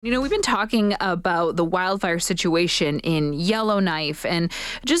We've been talking about the wildfire situation in Yellowknife and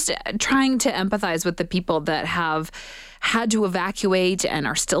just trying to empathize with the people that have had to evacuate and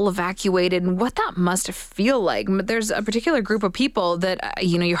are still evacuated and what that must feel like. There's a particular group of people that,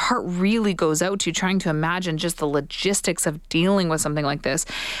 your heart really goes out to, trying to imagine just the logistics of dealing with something like this.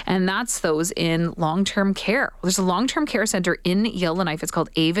 And that's those in long-term care. There's a long-term care center in Yellowknife. It's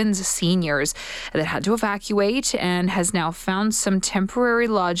called Avens Seniors that had to evacuate and has now found some temporary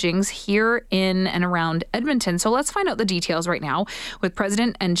lodgings here in and around Edmonton. So let's find out the details right now with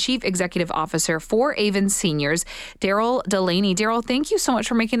President and Chief Executive Officer for Avens Seniors, Daryl. Daryl, thank you so much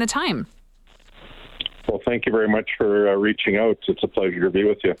for making the time. Well, thank you very much for reaching out. It's a pleasure to be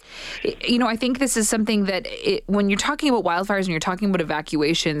with you. I think this is something that when you're talking about wildfires and you're talking about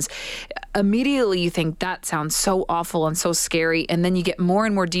evacuations, immediately you think that sounds so awful and so scary. And then you get more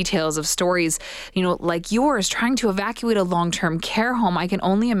and more details of stories, like yours, trying to evacuate a long-term care home. I can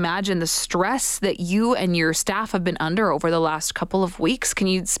only imagine the stress that you and your staff have been under over the last couple of weeks. Can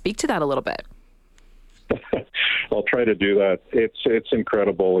you speak to that a little bit? I'll try to do that. It's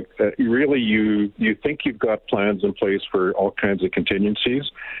incredible. Really, you think you've got plans in place for all kinds of contingencies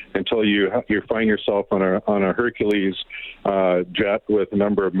until you find yourself on a Hercules jet with a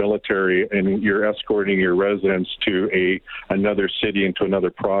number of military, and you're escorting your residents to another city, into another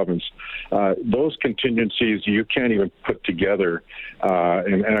province. Those contingencies you can't even put together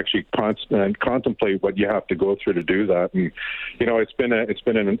and actually contemplate what you have to go through to do that. And it's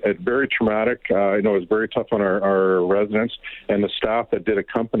been a very traumatic. I know it's very tough on our residents and the staff that did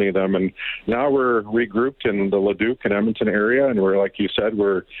accompany them. And now we're regrouped in the Leduc and Edmonton area, and we're, like you said,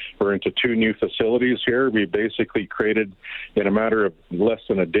 we're into two new facilities here. We basically created, in a matter of less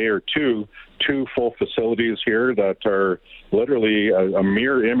than a day or two full facilities here that are literally a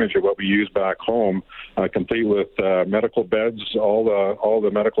mirror image of what we use back home, complete with medical beds, all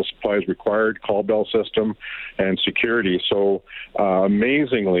the medical supplies required, call bell system, and security. So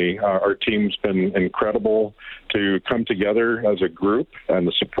amazingly, our team's been incredible to come together as a group, and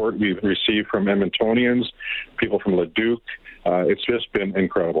the support we've received from Edmontonians, people from Leduc. It's just been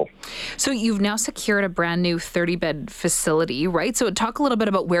incredible. So you've now secured a brand new 30-bed facility, right? So talk a little bit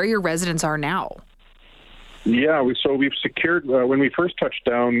about where your residents are now. Yeah, we've secured, when we first touched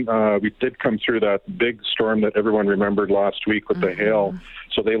down, we did come through that big storm that everyone remembered last week with the hail.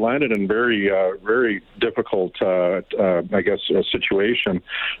 So they landed in very difficult, situation.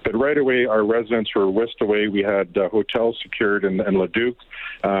 But right away, our residents were whisked away. We had hotels secured in Leduc,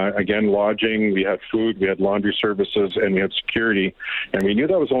 again, lodging, we had food, we had laundry services, and we had security. And we knew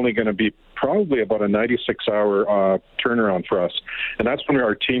that was only going to be probably about a 96-hour turnaround for us. And that's when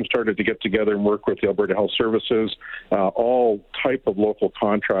our team started to get together and work with the Alberta Health Services, all type of local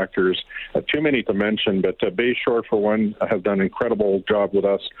contractors, too many to mention, but Bayshore, for one, has done an incredible job with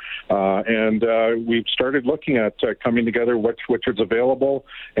us. And we've started looking at coming together, which is available.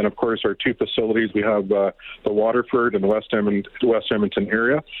 And, of course, our two facilities, we have the Waterford and the West Edmonton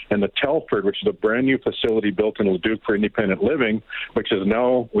area, and the Telford, which is a brand new facility built in Leduc for independent living, which is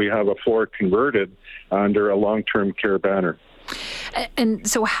now we have a floor converted under a long-term care banner. And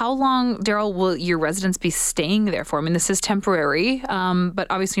so how long, Daryl, will your residents be staying there for? I mean, this is temporary, but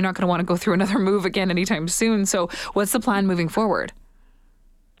obviously you're not going to want to go through another move again anytime soon. So what's the plan moving forward?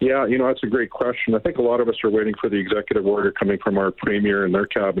 Yeah, that's a great question. I think a lot of us are waiting for the executive order coming from our premier and their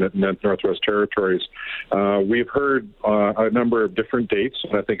cabinet in the Northwest Territories. We've heard a number of different dates,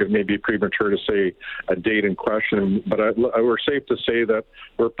 and I think it may be premature to say a date in question, but we're safe to say that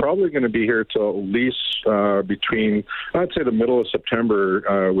we're probably going to be here till at least between, I'd say the middle of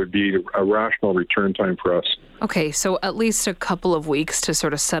September would be a rational return time for us. Okay, so at least a couple of weeks to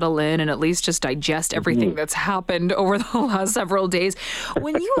sort of settle in and at least just digest everything that's happened over the last several days.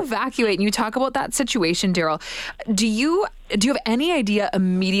 When you evacuate and you talk about that situation, Daryl, do you have any idea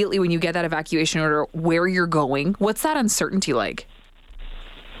immediately when you get that evacuation order where you're going? What's that uncertainty like?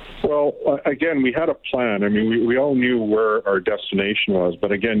 Well, again, we had a plan. I mean, we all knew where our destination was,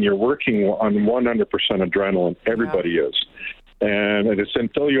 but again, you're working on 100% adrenaline. Everybody is. And it's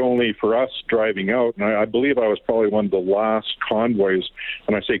until you only, for us driving out, and I believe I was probably one of the last convoys.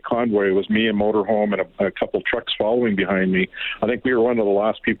 When I say convoy, it was me, a motorhome, and a couple trucks following behind me. I think we were one of the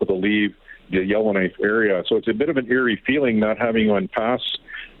last people to leave the Yellowknife area. So it's a bit of an eerie feeling not having one pass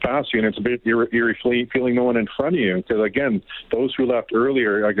you, and it's a bit eerie feeling no one in front of you. Because, again, those who left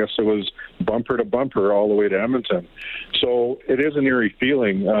earlier, I guess it was bumper to bumper all the way to Edmonton. So it is an eerie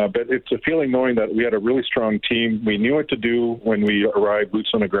feeling, but it's a feeling knowing that we had a really strong team. We knew what to do when we arrived,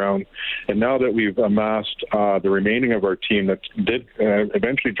 boots on the ground. And now that we've amassed the remaining of our team that did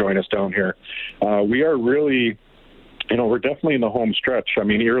eventually join us down here, we are really We're definitely in the home stretch. I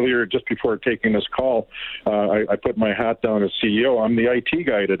mean, earlier, just before taking this call, I put my hat down as CEO. I'm the IT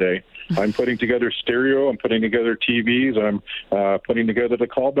guy today. I'm putting together stereo. I'm putting together TVs. I'm putting together the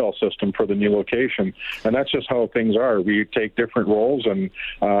call bell system for the new location. And that's just how things are. We take different roles and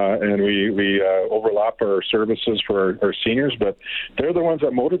we overlap our services for our seniors, but they're the ones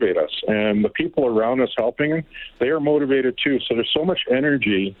that motivate us. And the people around us helping, they are motivated too. So there's so much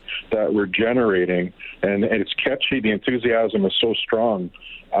energy that we're generating, and it's catchy. The enthusiasm is so strong.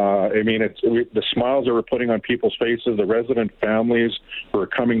 The smiles that we're putting on people's faces, the resident families who are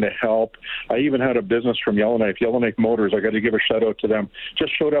coming to help. I even had a business from Yellowknife Motors. I got to give a shout out to them.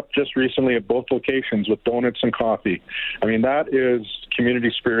 Just showed up just recently at both locations with donuts and coffee. I mean, that is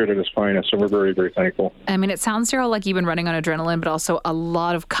community spirit at its finest, and we're very, very thankful. I mean, it sounds, Daryl, like you've been running on adrenaline, but also a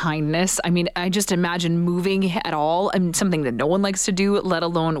lot of kindness. I mean, I just imagine moving at all, something that no one likes to do, let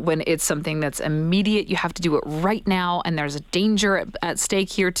alone when it's something that's immediate. You have to do it right now, and there's a danger at stake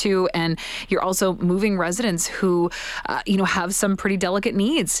here too, and you're also moving residents who, have some pretty delicate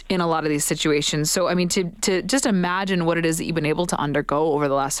needs in a lot of these situations. So, I mean, to just imagine what it is that you've been able to undergo over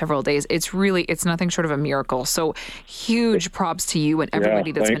the last several days, it's nothing short of a miracle. So, huge props to you and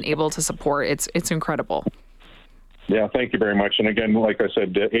everybody that's been able to support. It's incredible. Yeah, thank you very much. And again, like I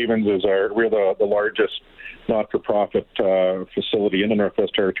said, Avens we're the largest not-for-profit facility in the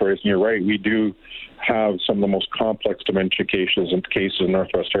Northwest Territories. And you're right, we do have some of the most complex dementia cases in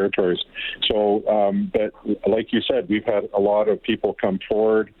Northwest Territories. So, but like you said, we've had a lot of people come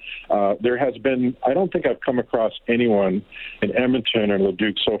forward. There has been, I don't think I've come across anyone in Edmonton or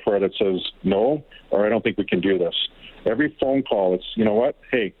Leduc so far that says no, or I don't think we can do this. Every phone call, it's, you know what,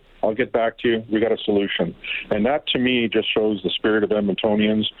 hey, I'll get back to you. We got a solution. And that, to me, just shows the spirit of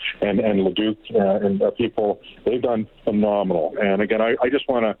Edmontonians and Leduc and people. They've done phenomenal. And, again, I just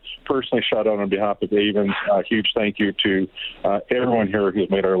want to personally shout out on behalf of Avens, a huge thank you to everyone here who's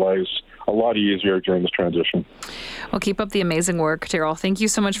made our lives a lot easier during this transition. Well, keep up the amazing work, Daryl. Thank you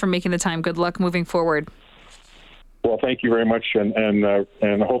so much for making the time. Good luck moving forward. Well, thank you very much, and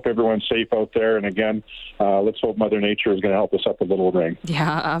I hope everyone's safe out there. And again, let's hope Mother Nature is going to help us up with a little rain. Yeah,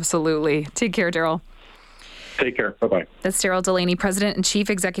 absolutely. Take care, Daryl. Take care. Bye-bye. That's Daryl Dolynny, President and Chief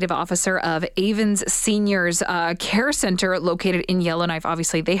Executive Officer of Avens Seniors Care Center located in Yellowknife.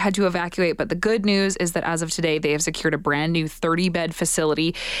 Obviously, they had to evacuate, but the good news is that as of today, they have secured a brand new 30-bed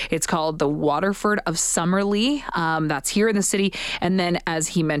facility. It's called the Waterford of Summerlee. That's here in the city. And then, as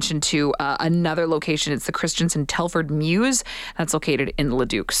he mentioned, to another location, it's the Christensen Telford Mews. That's located in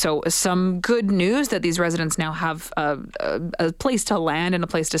Leduc. So some good news that these residents now have a place to land and a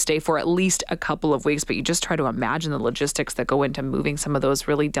place to stay for at least a couple of weeks. But you just try to imagine the logistics that go into moving some of those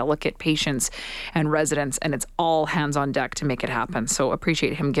really delicate patients and residents, and it's all hands on deck to make it happen. So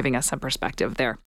appreciate him giving us some perspective there.